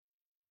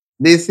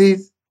This is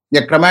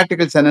a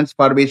grammatical sentence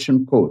formation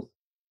course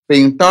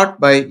being taught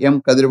by M.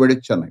 Kadirvadi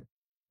Chennai.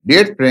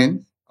 Dear friends,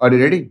 are you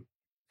ready?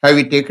 Have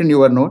you taken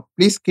your note?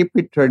 Please keep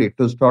it ready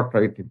to start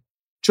writing.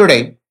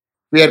 Today,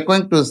 we are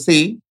going to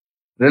see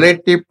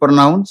relative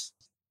pronouns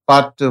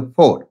part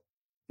 4.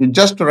 You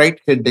just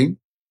write heading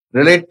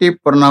relative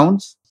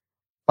pronouns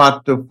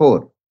part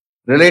 4.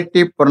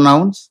 Relative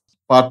pronouns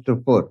part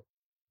 4.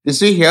 You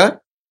see here,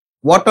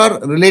 what are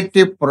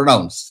relative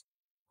pronouns?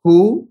 Who,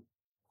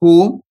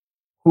 whom,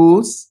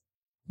 whose,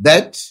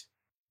 that,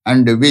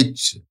 and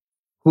which.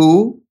 Who,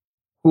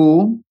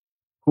 whom,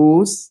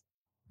 whose,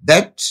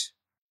 that,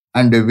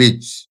 and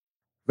which.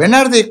 When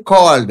are they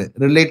called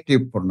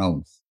relative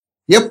pronouns?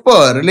 எப்போ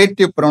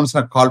relative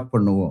ப்ரொனவுன்ஸை கால்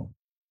பண்ணுவோம்?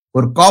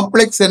 ஒரு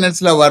complex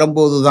சென்டென்ஸ்ல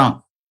வரும்போது தான்.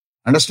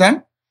 Understand?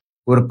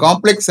 ஒரு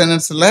complex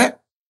சென்டென்ஸ்ல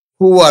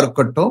Hua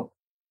இருக்கட்டும்,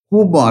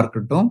 ஹூமா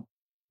இருக்கட்டும்,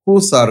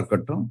 ஹூஸா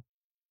இருக்கட்டும்,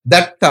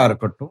 தட்டா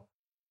இருக்கட்டும்,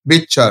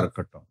 விச்சா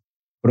இருக்கட்டும்.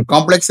 ஒரு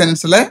காம்ப்ளெக்ஸ்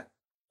சென்டென்ஸ்ல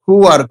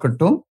ஹூவா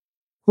இருக்கட்டும்,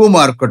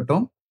 ஹூமா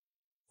இருக்கட்டும்,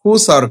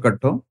 ஹூஸா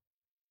இருக்கட்டும்,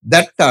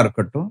 தட்டா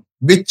இருக்கட்டும்,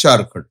 விச்சா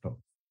இருக்கட்டும்.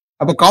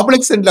 அப்ப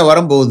காம்ப்ளெக்ஸ் சென்டென்ஸ்ல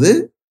வரும்போது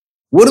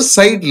ஒரு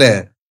சைட்ல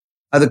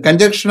அது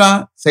கன்ஜங்ஷனா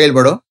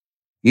செயல்படும்,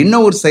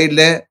 இன்னொரு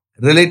சைட்ல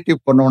ரிலேட்டிவ்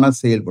ப்ரொனவுனா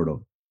செயல்படும்.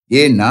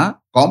 ஏன்னா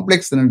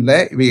காம்ப்ளெக்ஸ் சென்டென்ஸ்ல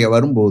இவைய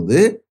வரும்போது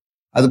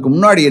அதுக்கு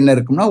முன்னாடி என்ன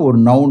இருக்கும்னா ஒரு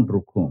நவுன்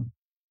இருக்கும்.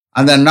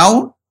 அந்த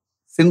நவுன்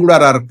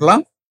சிங்குலரா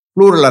இருக்கலாம்,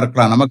 ப்ளூரலா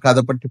இருக்கலாம். நமக்கு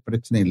அதை பற்றி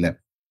பிரச்சனை இல்லை.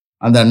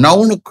 அந்த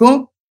நவுனுக்கும்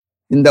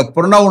இந்த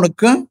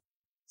ப்ரொனவுனுக்கும்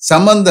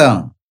சம்பந்தம்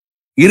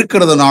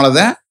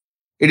இருக்கிறதுனாலதான்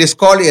it is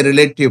called a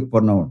relative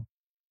pronoun.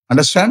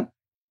 Understand?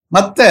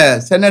 மற்ற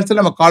சென்டென்ஸ்ல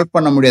நம்ம கால்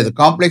பண்ண முடியாது,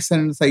 காம்ப்ளெக்ஸ்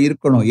சென்டென்ஸா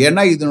இருக்கணும்.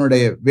 ஏன்னா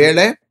இதனுடைய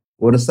வேலை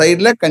ஒரு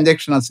சைட்ல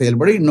கன்ஜங்ஷனா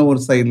செயல்படும், இன்னொரு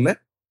சைட்ல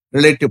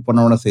ரிலேட்டிவ்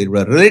ப்ரொனவுனா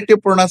செயல்படும். ரிலேட்டிவ்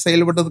ப்ரொனவுனா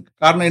செயல்படுறதுக்கு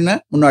காரணம் என்ன?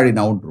 முன்னாடி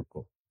நவுன்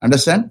இருக்கும்.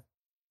 Understand?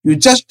 You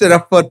just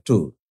refer to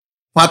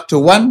part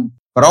 1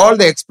 for all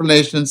the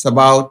explanations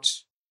about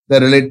the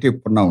relative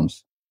pronouns.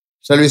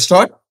 Shall we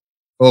start?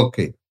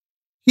 Okay.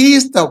 He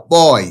is the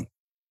boy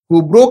who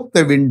broke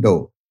the window.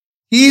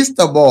 He is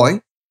the boy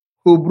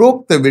who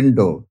broke the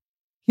window.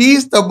 He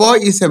is the boy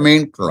is a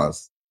main clause.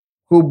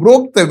 Who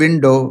broke the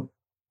window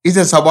is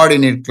a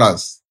subordinate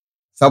clause.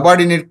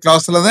 Subordinate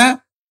clauseல தான்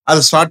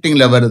அது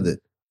ஸ்டார்டிங்ல வருது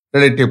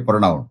relative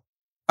pronoun.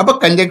 அப்ப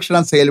கன்ஜங்ஷனா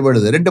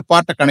செயல்படுது, ரெண்டு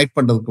பார்ட்டை connect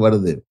பண்றதுக்கு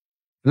வருது.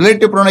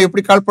 ரிலேட்டிவ் ப்ரொனவுன்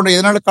எப்படி கால் பண்றோம்?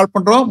 எதனால கால்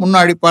பண்றோம்?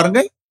 முன்னாடி பாருங்க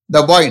த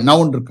பாய்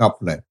நவுன்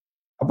இருக்காப்ல.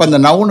 அப்ப அந்த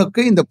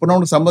நவுனுக்கு இந்த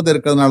ப்ரொனவுன் சம்பந்தம்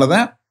இருக்கிறதுனால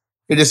தான்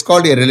it is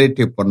called a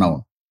relative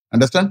pronoun.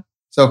 Understand?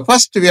 So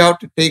first we have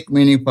to take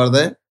meaning for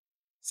the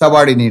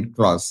subordinate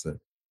clause.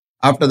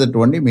 After that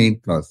only main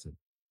clause.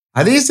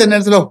 அதே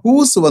சென்டென்ஸ்ல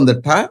ஹூஸ்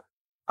வந்துட்டா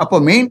அப்போ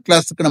மெயின்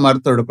கிளாஸுக்கு நம்ம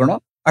அர்த்தம்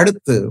எடுக்கணும்.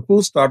 அடுத்து ஹூ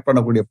ஸ்டார்ட்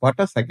பண்ணக்கூடிய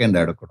பார்ட்டை செகண்ட்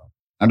எடுக்கணும்.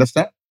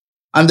 அண்டர்ஸ்டாண்ட்?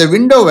 அந்த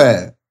விண்டோவை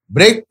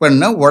பிரேக்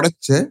பண்ண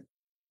உடைச்ச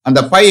அந்த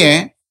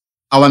பையன்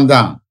அவன்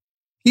தான்.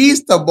 He is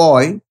the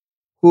boy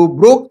who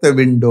broke the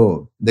window.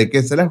 இந்த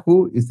கேஸ்ல who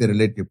is the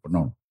relative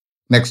pronoun.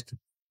 Next.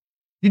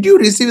 Did you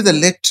receive the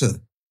letter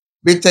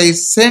which I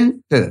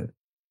sent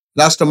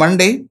last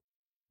Monday?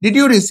 Did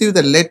you receive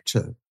the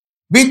letter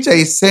which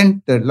I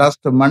sent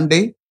last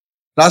Monday?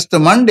 Last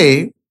Monday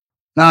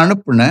நான்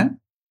அனுப்புன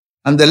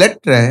அந்த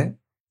லெட்டரை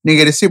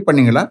நீங்க receive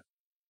பண்ணீங்களா?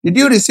 Did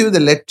you receive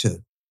the letter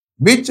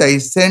which I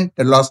sent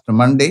last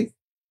Monday?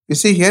 You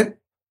see here,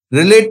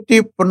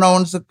 relative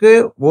ப்ரொனவுன்ஸுக்கு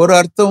ஒரு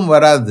அர்த்தம்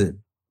வராது,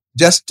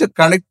 just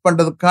connect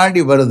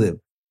பண்றதுக்காண்டி வருது.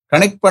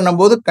 கனெக்ட்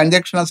பண்ணும்போது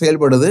கன்ஜங்ஷனா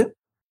செயல்படுது,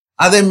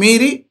 அதை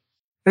மீறி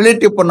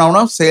ரிலேட்டிவ்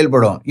ப்ரொனவுனா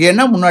செயல்படும்,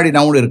 ஏன்னா முன்னாடி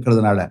நவுன்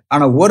இருக்கிறதுனால.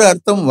 ஆனா ஒரு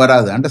அர்த்தம்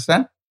வராது.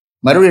 அண்டர்ஸ்டாண்ட்?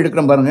 மறுபடியும்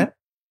எடுக்கிறேன் பாருங்க.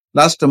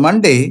 லாஸ்ட்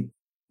மண்டே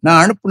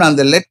நான் அனுப்புன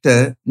அந்த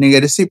லெட்டர் நீங்க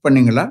ரிசீவ்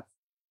பண்ணீங்களா?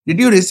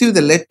 Did you receive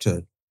the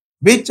letter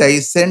which I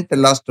sent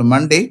last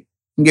Monday?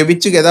 இங்க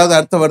விச்சுக்கு ஏதாவது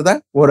அர்த்தம் வருதா?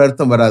 ஒரு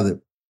அர்த்தம் வராது.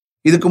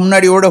 இதுக்கு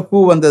முன்னாடியோட ஹூ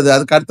வந்தது,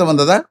 அதுக்கு அர்த்தம்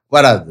வந்ததா?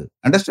 வராது.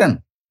 Understand?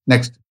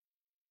 Next.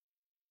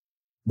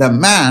 The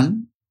man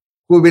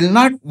who will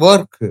not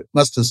work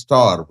must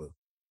starve.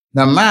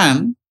 The man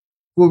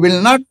who will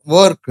not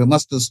work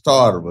must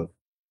starve.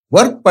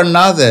 Work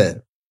பண்ணாத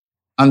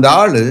அந்த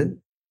ஆளு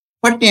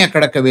பட்டினியா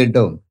கிடக்க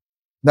வேண்டும்.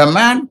 The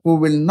man who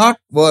will not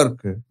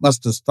work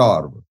must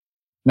starve.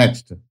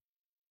 Next.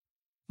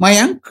 My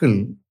uncle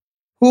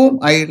whom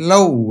I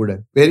loved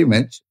very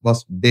much was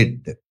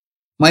dead.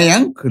 My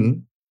uncle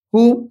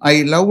whom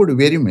I loved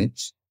very much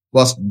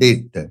was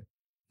dead.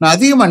 நான்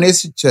அதிகமா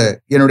நேசிச்ச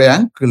என்னுடைய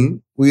uncle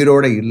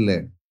உயிரோட இல்லை.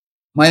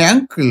 My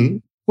uncle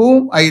whom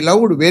I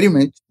loved very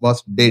much was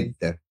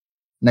dead.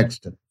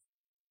 Next.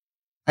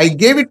 I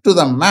gave it to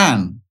the man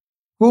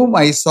whom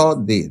I saw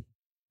there.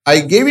 I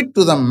gave it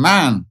to the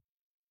man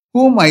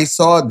whom I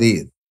saw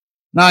there.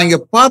 நான் இங்க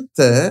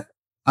பார்த்த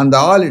அந்த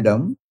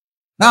ஆளிடம்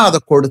நான்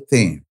அதை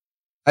கொடுத்தேன்.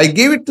 I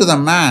gave it to the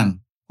man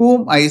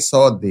whom I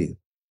saw there.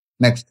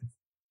 Next.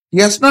 He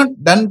has not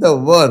done the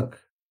work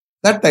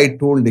that I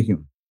told him.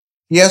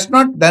 He has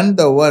not done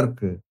the work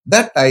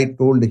that I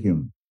told him.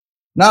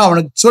 நான்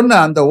அவனுக்கு சொன்ன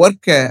அந்த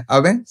ஒர்க்கை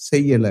அவன்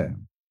செய்யல.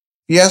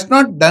 He has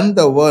not done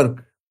the work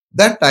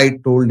that I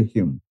told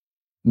him.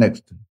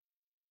 Next.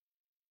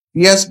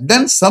 He has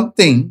done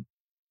something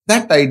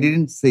that I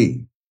didn't say.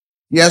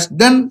 He has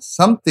done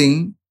something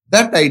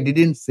that I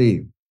didn't say.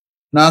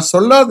 நான்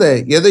சொல்லாத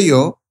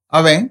எதையோ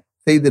அவன்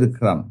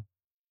செய்திருக்கிறான்.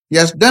 He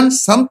has done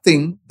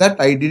something that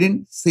I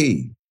didn't say.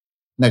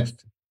 Next.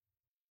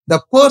 The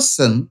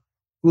person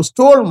who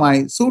stole my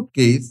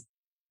suitcase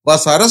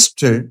was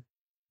arrested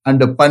and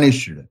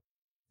punished.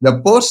 The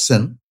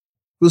person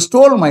who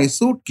stole my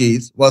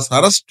suitcase was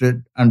arrested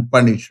and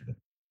punished.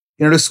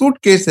 என்னுடைய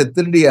சூட்கேஸை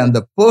திருடிய அந்த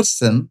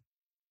person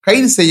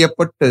கைது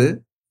செய்யப்பட்டு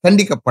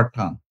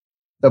தண்டிக்கப்பட்டான்.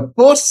 The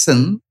person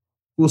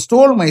who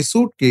stole my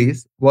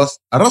suitcase was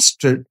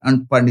arrested and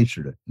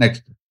punished.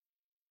 Next.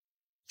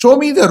 Show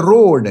me the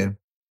road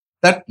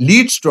that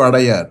leads to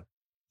Adayar.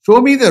 Show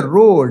me the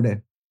road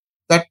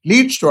that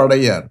leads to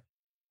Adayar.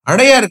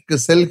 அடையாருக்கு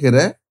செல்கிற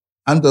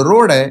அந்த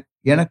ரோடை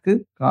எனக்கு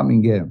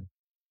காமிங்க.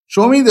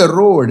 Show me the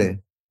road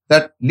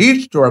that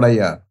leads to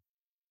Adayar.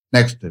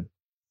 Next.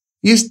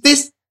 Is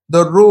this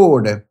the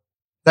road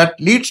that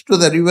leads to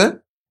the river?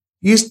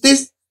 Is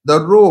this the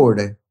road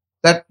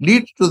that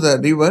leads to the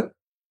river?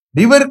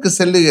 ரிவருக்கு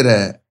செல்லுகிற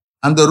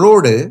அந்த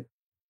road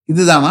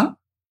இதுதானா?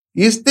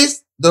 Is this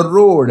the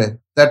road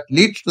that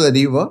leads to the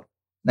river?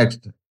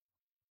 Next.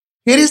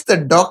 Here is the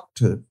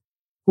doctor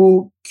who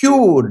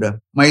cured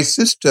my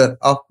sister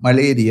of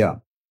malaria.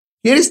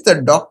 Here is the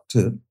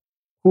doctor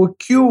who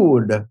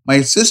cured my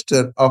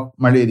sister of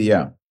malaria.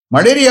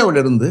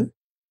 மலேரியாவிலிருந்து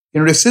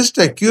என்னுடைய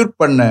sister cure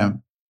பண்ண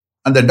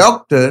அந்த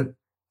doctor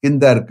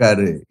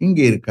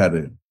இங்கே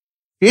இருக்காரு.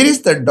 Here is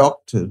the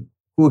doctor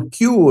who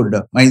cured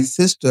my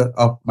sister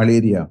of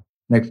malaria.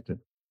 Next.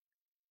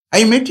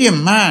 I met a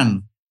man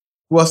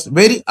who was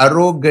very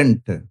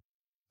arrogant.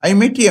 I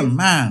met a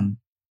man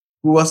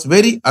who was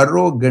very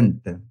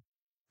arrogant.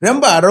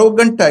 ரொம்ப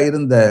arrogant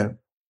இருந்த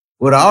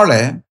ஒரு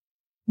ஆளை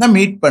நான்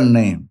meet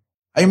பண்ணேன்.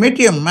 I met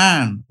a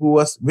man who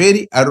was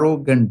very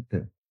arrogant.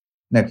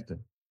 Next.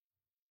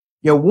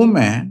 A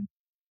woman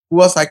who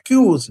was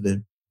accused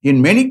in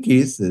many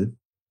cases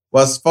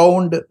was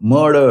found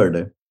murdered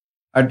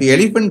at the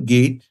Elephant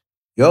Gate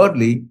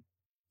early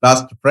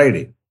last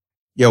Friday.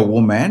 A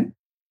woman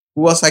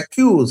who was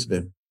accused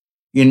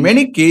in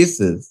many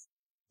cases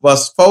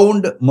was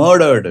found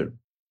murdered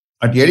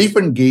at the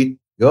Elephant Gate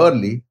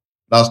early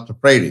last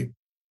Friday.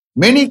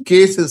 Many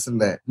cases,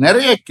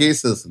 நிறைய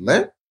கேசஸ்ல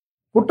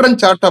குற்றம்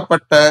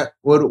சாட்டப்பட்ட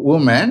ஒரு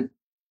woman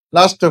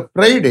last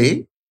Friday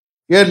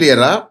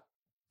ஏர்லியரா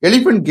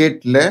elephant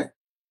கேட்ல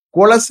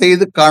கொலை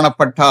செய்து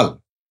காணப்பட்டாள்.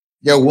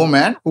 A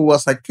woman who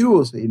was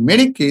accused in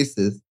many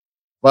cases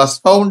was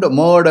found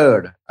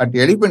murdered at the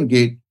Elephant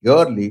Gate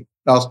early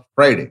last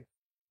Friday.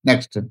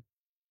 Next.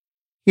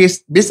 His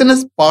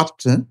business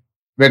partner,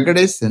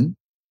 Venkatesan,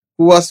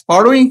 who was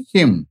following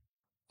him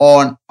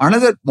on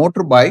another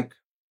motorbike,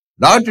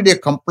 lodged a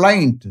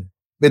complaint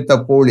with the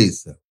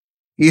police.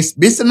 His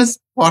business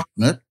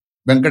partner,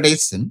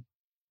 Venkatesan,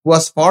 who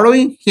was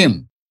following him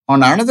on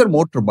another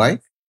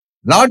motorbike,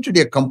 lodged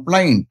a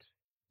complaint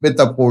with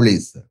the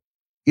police.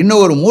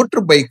 இன்னொரு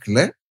motor பைக்ல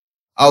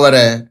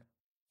அவரை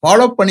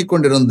follow பண்ணி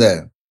கொண்டிருந்த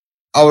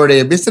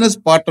அவருடைய business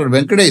partner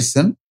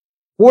Venkatesan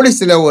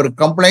போலீஸ்ல ஒரு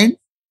complaint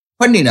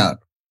பண்ணினார்.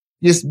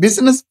 His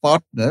business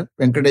partner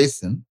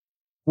Venkatesan,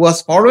 who was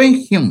following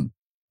him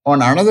on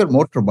another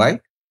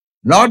motorbike,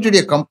 lodged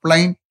a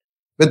complaint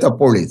with the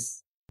police.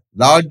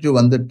 Lodge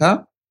வந்துட்டா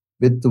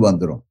வித்து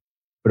வந்துரும்.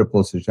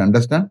 Preposition,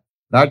 understand?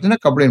 Lodgeனா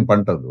கம்ப்ளைண்ட்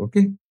பண்றது,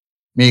 ஓகே?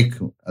 மேக்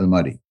அது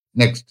மாதிரி.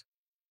 Next.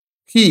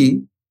 He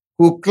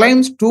who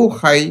climbs too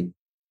high,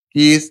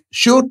 he is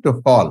sure to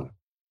fall.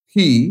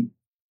 He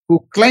who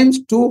climbs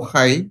too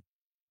high,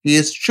 he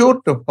is sure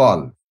to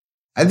fall.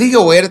 அதிக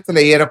உயரத்தில்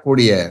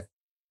ஏறக்கூடிய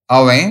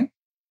அவன்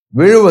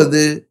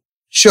விழுவது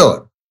sure.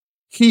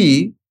 He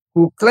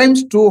who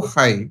climbs too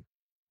high,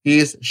 he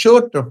is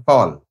sure to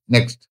fall.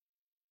 Next.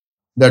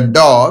 The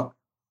dog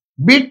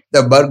bit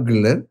the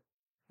burglar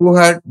who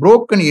had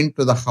broken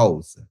into the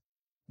house.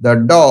 The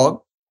dog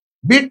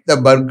bit the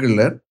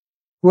burglar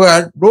who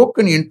had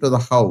broken into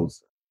the house.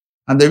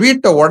 அந்த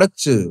வீட்டை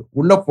உடைச்சு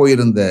உள்ள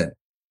போயிருந்த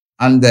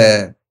அந்த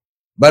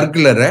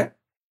பர்குலரை,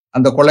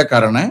 அந்த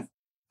கொலைக்காரனை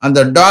அந்த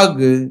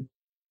dog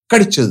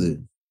கடிச்சது.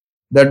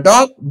 The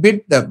dog bit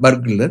the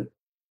burglar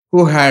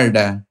who had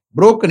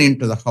broken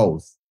into the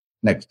house.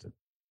 Next.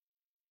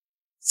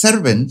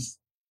 Servants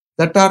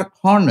that are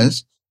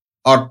honest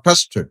are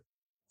trusted.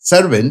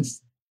 Servants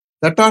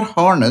that are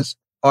honest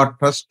are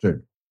trusted.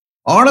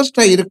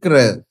 Honest-ஆ இருக்கிற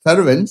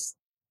servants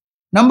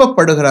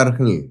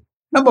நம்பப்படுகிறார்கள்,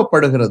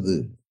 நம்பப்படுகிறது.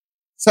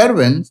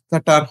 Servants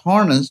that are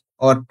honest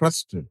are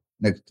trusted.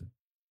 Next.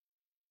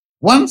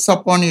 Once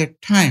upon a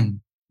time,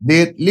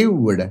 there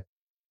lived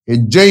a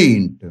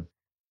giant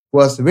who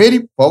was very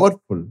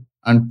powerful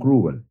and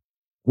cruel.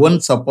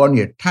 Once upon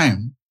a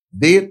time,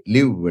 there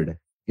lived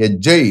a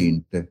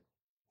giant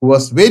who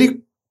was very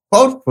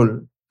powerful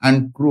and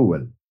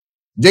cruel.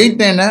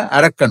 Giant என்ன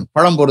அரக்கன்,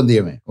 பழம்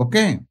பொருந்தியவன்,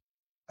 okay?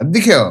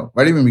 அதிக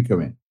வலிமை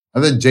மிக்கவன்,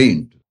 அது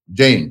giant.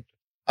 Giant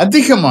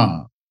அதிகமா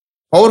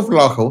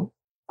பவர்ஃபுல்லாகவும்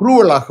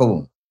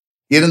குரூவலாகவும்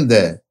இருந்த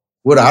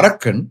ஒரு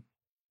அரக்கன்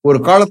ஒரு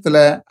காலத்துல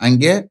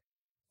அங்கே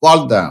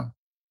வாழ்ந்தான்.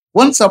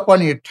 Once upon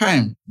a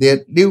time, there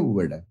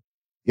lived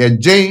a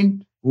giant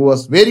who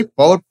was very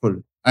powerful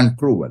and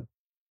cruel.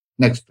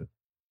 Next,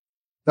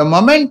 the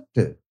moment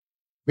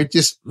which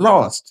is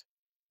lost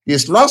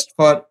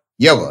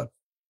forever.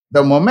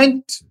 The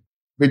moment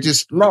which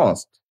is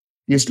lost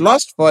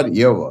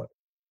forever.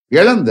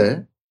 இழந்து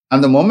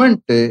அந்த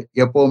மொமெண்ட்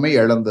எப்பவுமே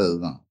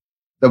இழந்ததுதான்.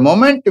 The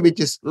moment which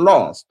is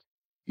lost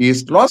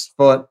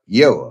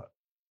forever.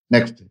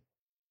 Next,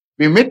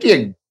 we met a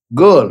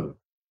girl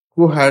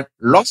who had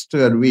lost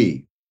her way.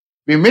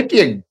 We met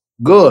a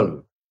girl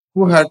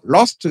who had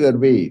lost her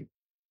way.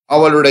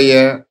 அவளுடைய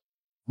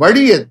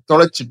வழியை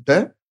தொலைச்சிட்ட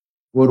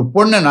ஒரு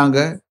பொண்ணை நாங்க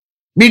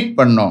meet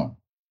பண்ணோம்.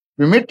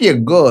 We met a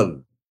girl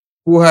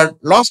who had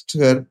lost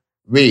her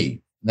way.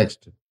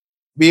 Next,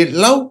 we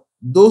love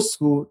those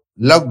who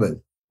love us.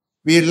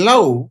 We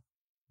love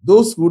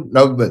those who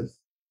love us.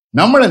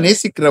 நம்மளை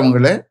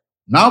நேசிக்கிறவங்களை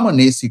நாம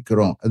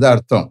நேசிக்கிறோம். அது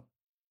அர்த்தம்.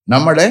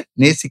 நம்மளை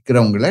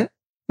நேசிக்கிறவங்களை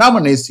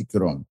நாம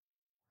நேசிக்கிறோம்.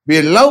 We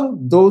love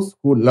those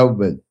who love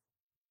us.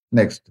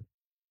 Next,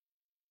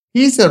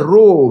 he is a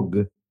rogue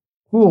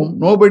whom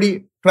nobody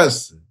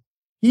trusts.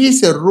 He is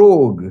a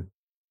rogue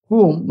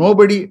whom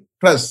nobody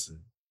trusts.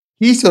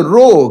 He is a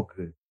rogue.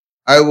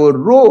 ஒரு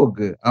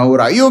rogue,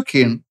 ஒரு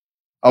அயோக்கியன்,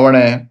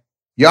 அவனை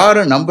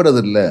யாரும்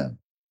நம்புறதில்ல.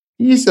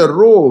 He is a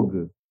rogue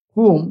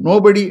whom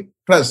nobody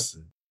trusts.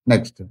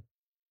 Next,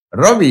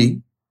 Ravi,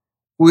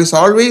 who is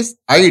always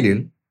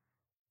idle,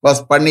 was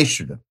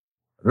punished.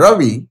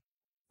 Ravi,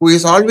 who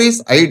is always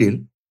idle,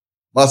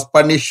 was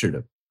punished.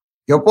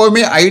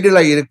 எப்பவுமே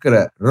ஐடியலா இருக்கிற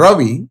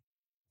Ravi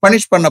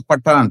punish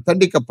பண்ணப்பட்டான்,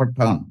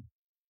 தண்டிக்கப்பட்டான்.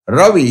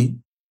 Ravi,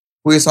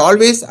 who is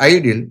always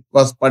idle,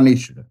 was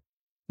punished.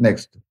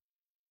 Next,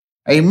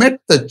 I met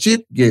the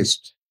chief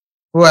guest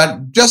who had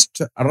just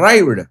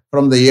arrived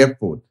from the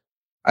airport.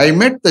 I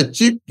met the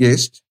chief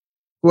guest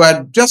who had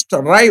just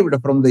arrived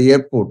from the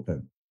airport.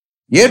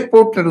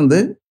 ஏர்போர்ட்ல இருந்து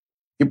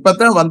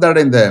இப்பதான்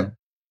வந்தடைந்த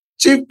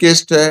chief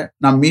கெஸ்ட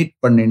நான் meet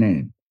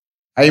பண்ணினேன்.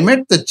 I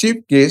met the chief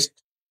guest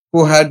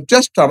who had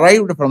just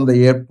arrived from the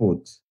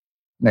airport.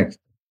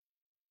 Next,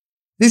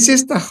 this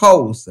is the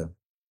house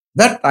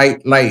that I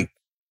like.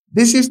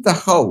 This is the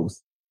house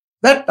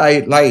that I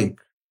like.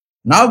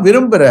 நான்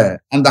விரும்புற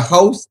அந்த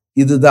house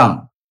இதுதான்.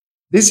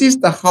 This is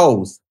the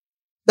house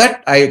that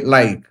I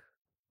like.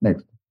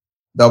 Next,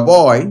 the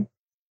boy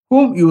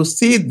whom you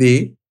see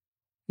there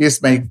is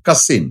my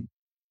cousin.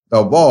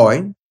 The boy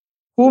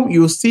whom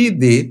you see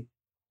there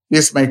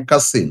is my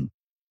cousin.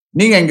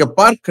 நீங்க இங்க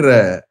பார்க்கிற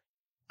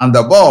அந்த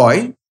boy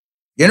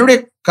என்னுடைய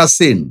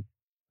cousin.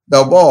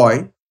 The boy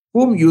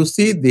whom you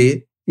see there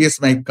is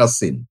my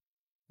cousin.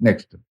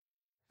 Next,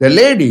 the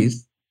ladies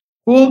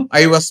whom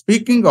I was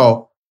speaking of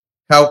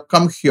have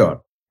come here.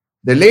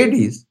 The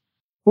ladies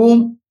whom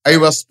I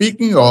was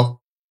speaking of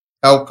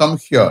have come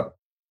here.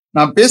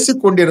 நான்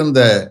பேசிக்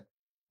கொண்டிருந்த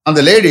அந்த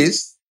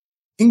ladies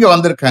இங்க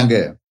வந்திருக்காங்க.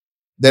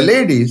 The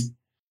ladies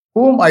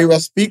whom I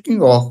was speaking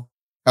of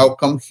have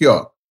come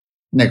here.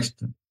 Next,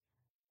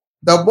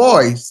 the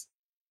boys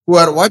who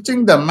are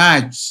watching the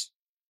match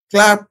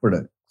clapped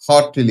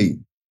heartily.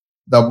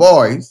 The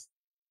boys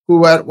who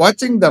were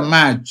watching the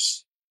match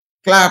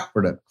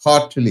clapped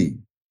heartily.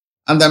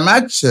 அந்த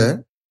match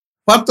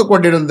பார்த்து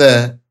கொண்டிருந்த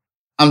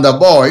அந்த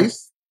boys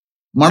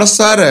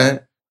மனசார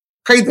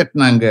கை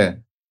தட்டினாங்க.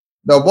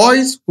 The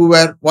boys who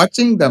were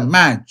watching the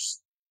match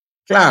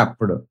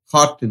clapped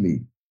heartily.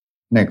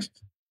 Next,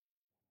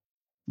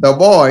 the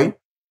boy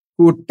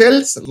who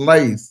tells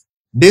lies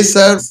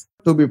deserves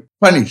to be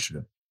punished.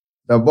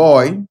 The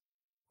boy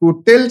who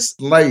tells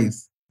lies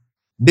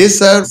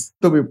deserves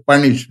to be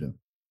punished.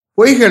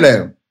 பொய்களை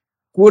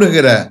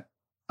கூறுகிற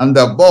அந்த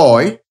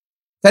பாய்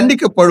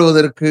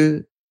தண்டிக்கப்படுவதற்கு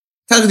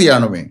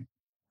தகுதியானவன்.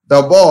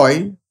 The boy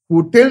who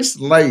tells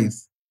lies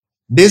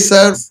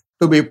deserves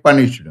to be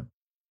punished.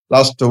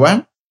 Last one,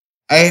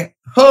 I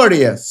heard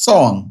a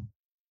song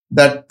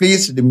that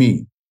pleased me.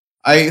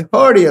 I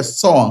heard a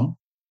song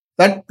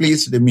that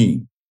pleased me.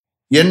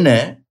 என்ன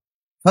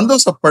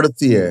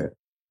சந்தோஷப்படுத்திய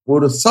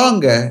ஒரு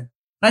சாங்க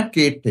நான்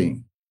கேட்டேன்.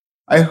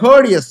 I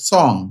heard a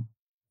song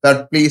that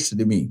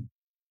pleased me.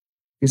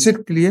 Is it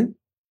clear?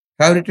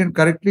 Have written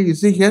correctly? You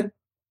see here?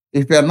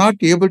 If you are not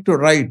able to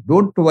write,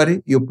 don't worry.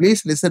 You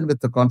please listen with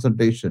the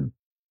concentration.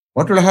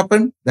 What will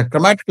happen? The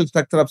grammatical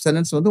structure of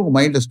sentence வந்து உங்க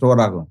மைண்ட்ல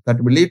store ஆகும். That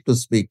will lead to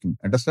speaking.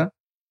 Understand?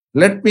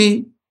 Let me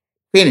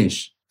finish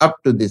up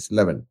to this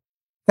level.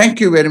 Thank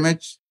you very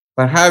much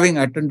for having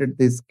attended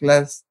this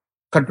class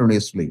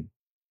continuously.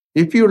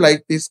 If you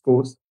like this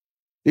course,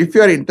 if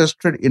you are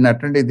interested in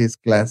attending this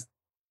class,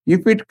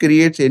 if it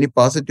creates any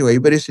positive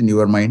vibration in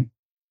your mind,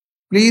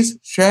 please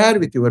share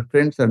with your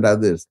friends and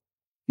others.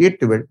 It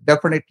will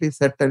definitely,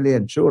 certainly,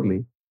 and surely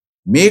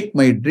make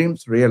my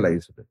dreams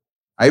realized.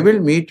 I will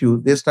meet you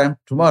this time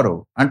tomorrow.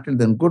 Until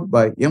then,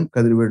 goodbye. M.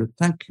 Kadrivedu.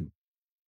 Thank you.